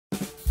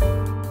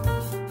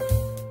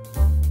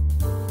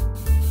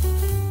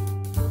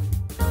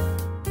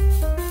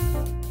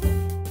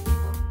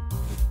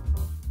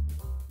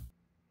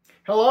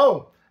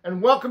Hello,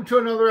 and welcome to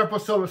another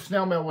episode of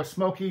Snail Mail with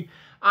Smokey.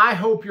 I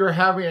hope you're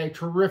having a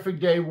terrific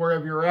day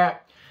wherever you're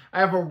at. I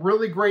have a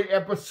really great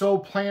episode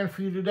planned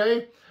for you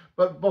today,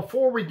 but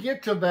before we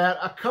get to that,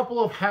 a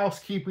couple of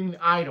housekeeping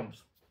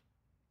items.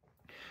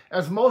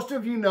 As most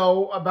of you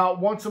know,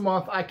 about once a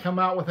month I come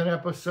out with an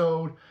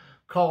episode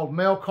called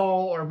Mail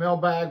Call or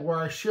Mailbag, where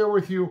I share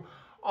with you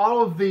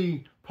all of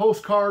the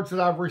postcards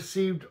that I've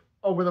received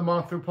over the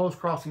month through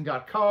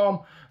postcrossing.com,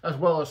 as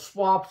well as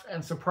swaps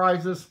and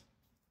surprises.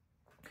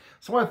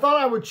 So I thought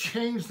I would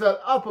change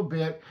that up a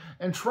bit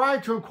and try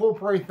to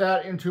incorporate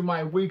that into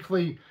my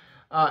weekly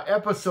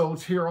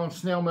episodes here on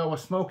Snail Mail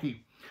with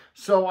Smokey.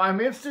 So I'm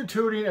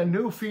instituting a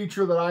new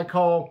feature that I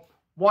call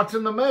What's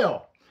in the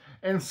Mail.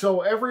 And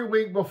so every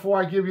week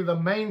before I give you the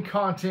main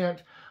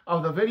content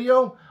of the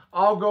video,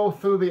 I'll go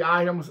through the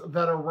items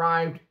that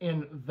arrived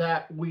in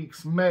that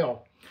week's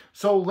mail.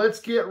 So let's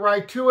get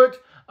right to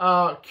it.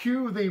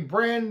 Cue the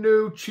brand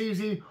new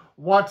cheesy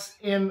What's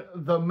in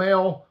the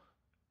Mail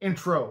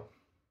intro.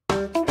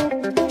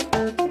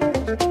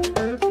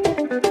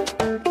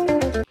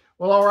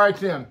 Well, all right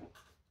then.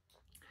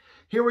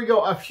 Here we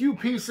go. A few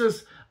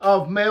pieces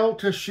of mail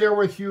to share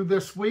with you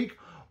this week.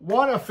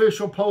 One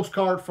official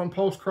postcard from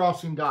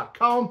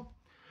postcrossing.com.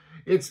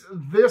 It's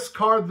this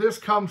card. This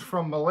comes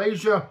from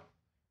Malaysia.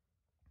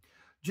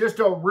 Just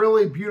a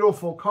really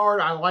beautiful card.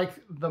 I like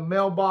the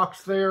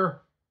mailbox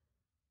there.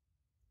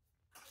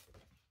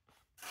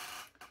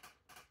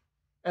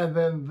 And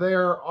then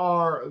there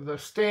are the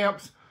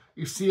stamps.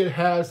 You see it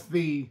has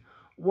the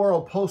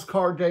World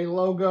Postcard Day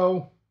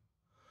logo.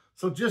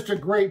 So just a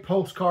great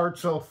postcard,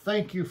 so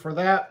thank you for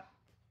that.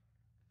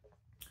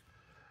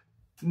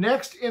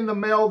 Next in the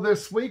mail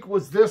this week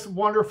was this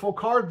wonderful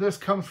card. This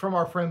comes from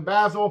our friend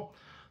Basil,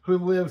 who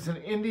lives in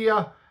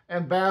India.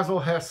 And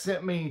Basil has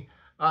sent me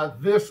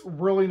this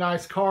really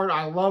nice card.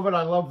 I love it.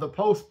 I love the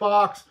post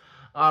box.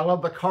 I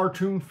love the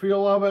cartoon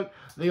feel of it.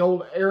 The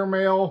old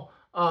airmail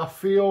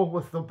feel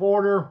with the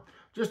border.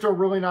 Just a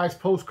really nice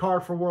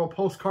postcard for World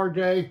Postcard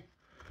Day.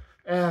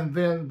 And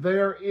then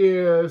there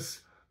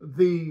is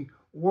the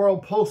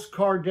World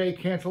Postcard Day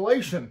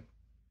cancellation.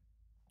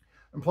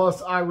 And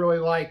plus, I really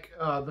like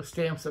the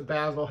stamps that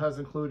Basil has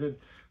included.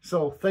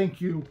 So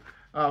thank you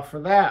for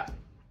that.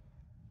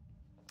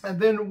 And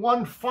then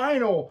one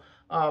final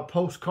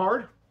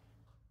postcard.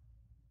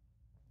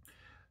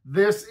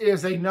 This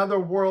is another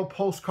World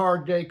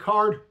Postcard Day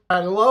card.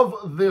 I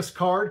love this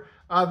card.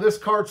 This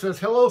card says,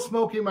 "Hello,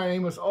 Smokey. My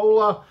name is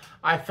Ola.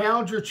 I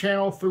found your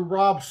channel through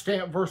Rob's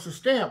Stamp vs.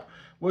 Stamp.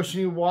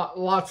 Wishing you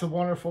lots of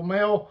wonderful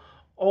mail.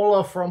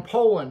 Ola from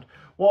Poland."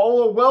 Well,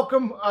 Ola,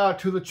 welcome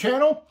to the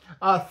channel.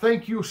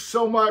 Thank you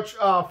so much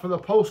for the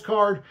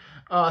postcard.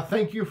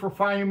 Thank you for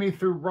finding me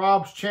through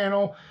Rob's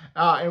channel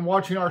and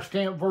watching our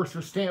Stamp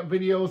vs. Stamp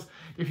videos.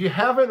 If you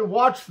haven't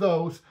watched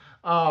those,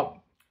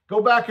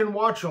 go back and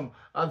watch them.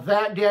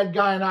 That Dad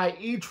Guy and I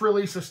each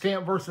release a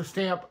Stamp vs.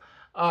 Stamp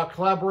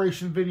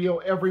collaboration video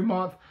every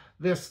month.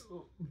 This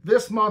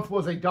month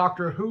was a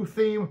Doctor Who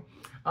theme.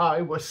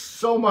 It was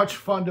so much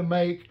fun to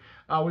make.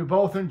 We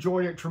both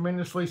enjoyed it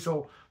tremendously,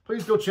 so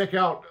please go check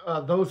out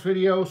those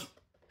videos.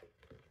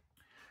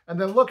 And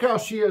then look how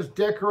she has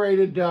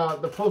decorated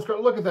the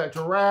postcard. Look at that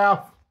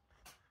giraffe.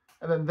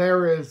 And then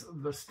there is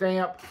the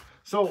stamp.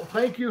 So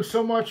thank you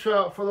so much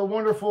for the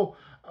wonderful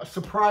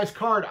surprise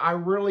card. I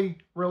really,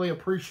 really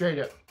appreciate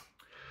it.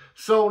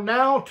 So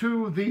now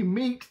to the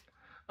meat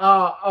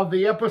of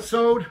the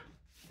episode.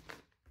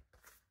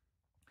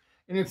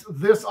 And it's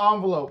this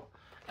envelope.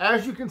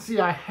 As you can see,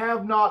 I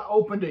have not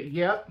opened it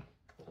yet.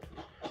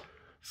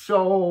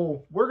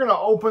 So we're going to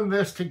open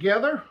this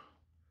together.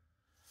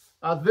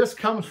 This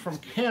comes from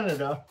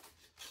Canada.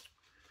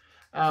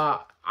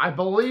 I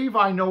believe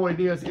I know what it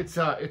is. It's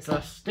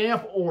a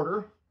stamp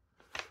order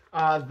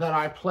that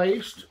I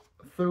placed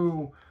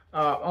through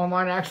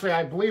online. Actually,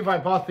 I believe I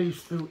bought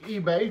these through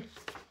eBay.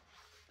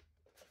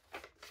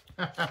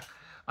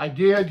 I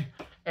did,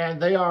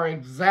 and they are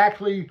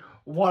exactly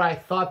what I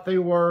thought they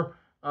were.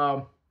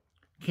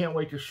 Can't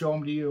wait to show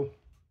them to you.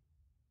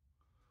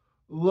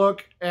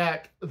 Look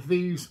at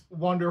these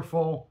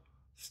wonderful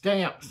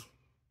stamps.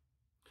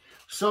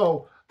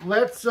 So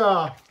let's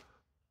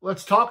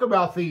talk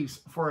about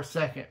these for a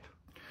second.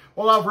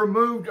 Well, I've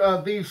removed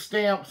these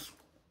stamps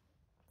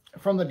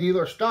from the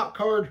dealer stock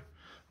card.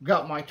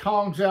 Got my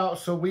tongs out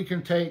so we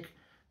can take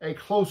a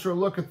closer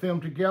look at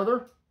them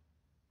together.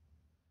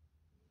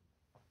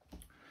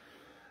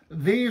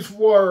 These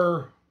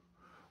were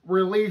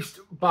released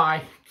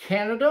by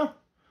Canada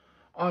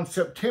on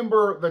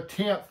September the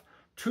 10th,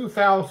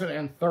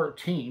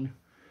 2013.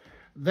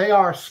 They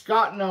are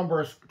Scott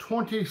numbers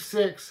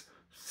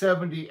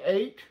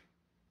 2678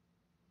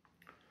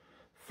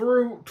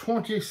 through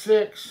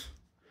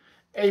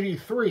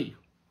 2683.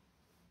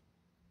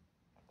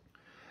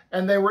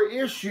 And they were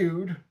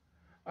issued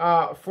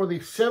for the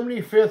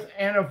 75th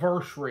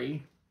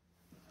anniversary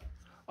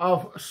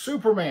of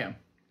Superman.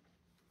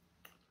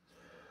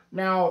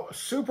 Now,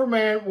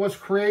 Superman was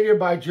created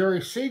by Jerry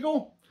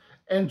Siegel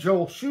and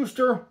Joel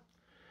Shuster.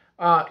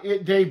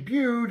 It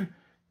debuted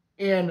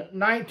in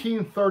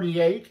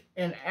 1938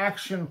 in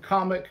Action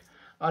Comic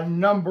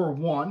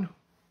 #1.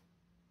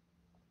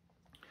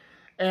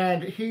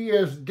 And he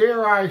is,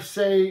 dare I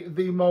say,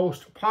 the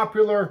most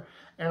popular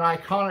and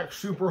iconic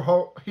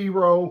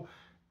superhero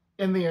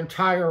in the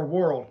entire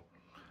world.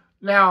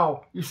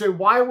 Now, you say,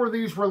 why were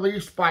these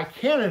released by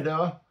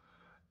Canada?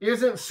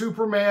 Isn't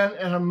Superman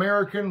an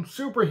American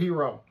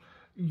superhero?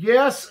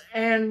 Yes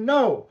and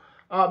no,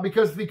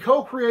 because the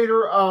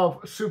co-creator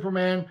of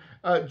Superman,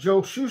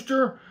 Joe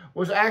Shuster,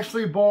 was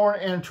actually born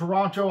in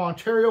Toronto,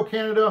 Ontario,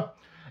 Canada,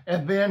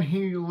 and then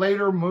he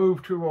later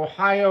moved to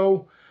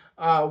Ohio,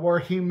 where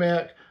he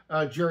met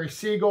Jerry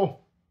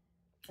Siegel,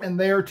 and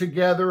there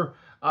together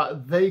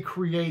they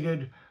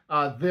created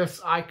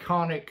this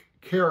iconic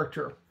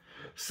character.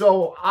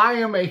 So I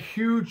am a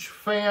huge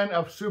fan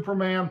of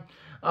Superman.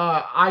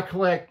 I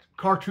collect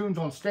cartoons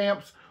on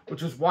stamps,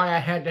 which is why I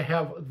had to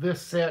have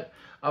this set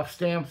of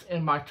stamps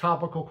in my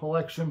topical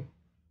collection.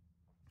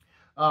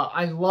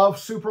 I love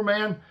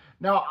Superman.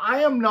 Now, I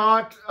am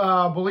not,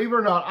 believe it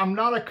or not, I'm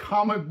not a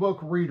comic book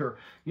reader.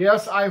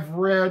 Yes, I've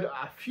read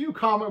a few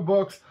comic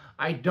books.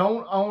 I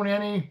don't own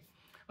any.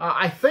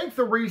 I think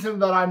the reason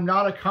that I'm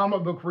not a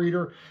comic book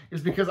reader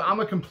is because I'm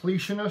a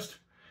completionist.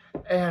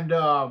 And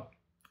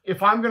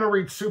if I'm going to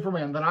read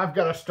Superman, then I've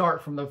got to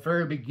start from the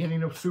very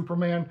beginning of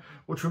Superman,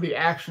 which would be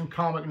Action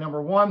Comic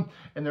 #1.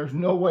 And there's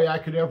no way I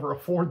could ever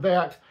afford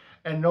that.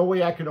 And no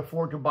way I could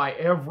afford to buy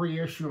every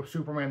issue of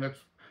Superman that's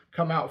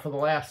come out for the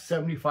last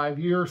 75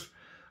 years.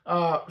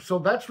 So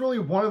that's really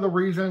one of the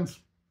reasons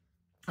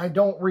I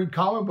don't read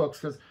comic books,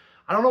 because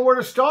I don't know where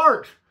to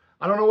start.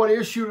 I don't know what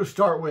issue to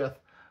start with.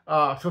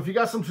 So if you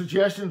got some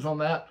suggestions on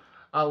that,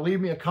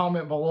 leave me a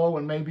comment below,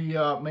 and maybe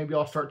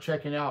I'll start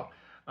checking out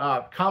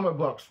comic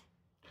books.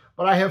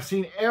 But I have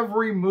seen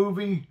every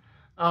movie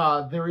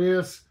there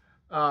is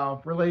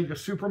related to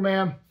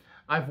Superman.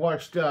 I've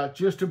watched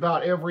just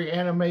about every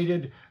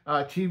animated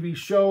TV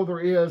show there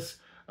is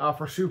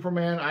for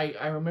Superman.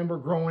 I remember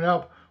growing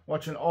up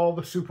watching all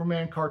the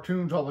Superman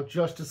cartoons, all the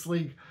Justice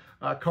League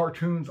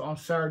cartoons on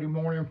Saturday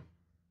morning.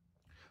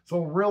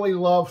 So really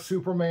love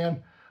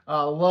Superman.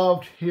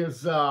 Loved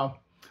his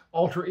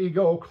alter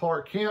ego,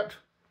 Clark Kent.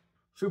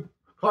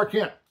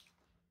 Superman.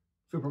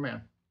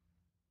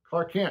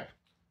 Clark Kent.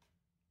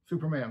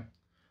 Superman.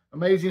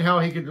 Amazing how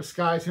he could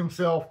disguise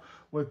himself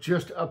with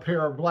just a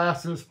pair of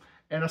glasses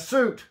and a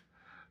suit.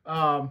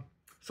 So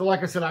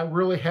like I said, I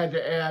really had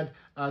to add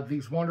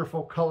these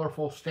wonderful,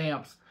 colorful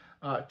stamps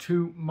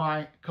to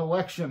my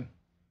collection.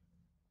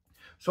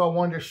 So I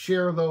wanted to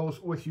share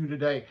those with you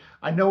today.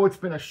 I know it's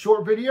been a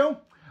short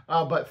video,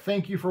 but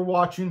thank you for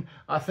watching.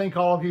 I thank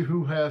all of you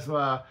who has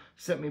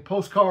sent me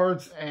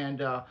postcards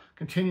and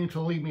continue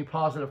to leave me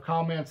positive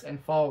comments and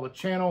follow the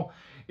channel.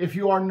 If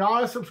you are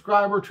not a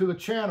subscriber to the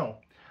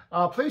channel,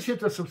 please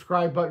hit the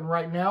subscribe button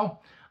right now.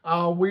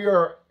 We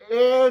are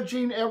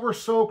edging ever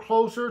so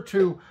closer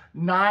to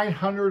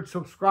 900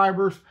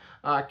 subscribers.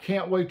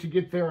 Can't wait to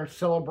get there and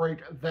celebrate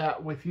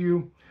that with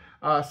you.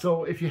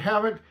 So if you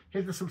haven't,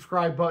 hit the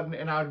subscribe button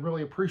and I'd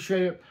really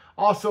appreciate it.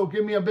 Also,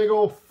 give me a big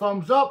old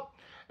thumbs up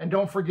and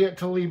don't forget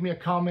to leave me a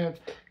comment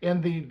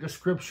in the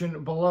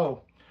description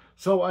below.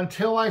 So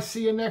until I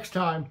see you next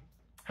time,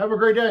 have a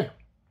great day.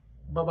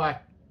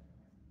 Bye-bye.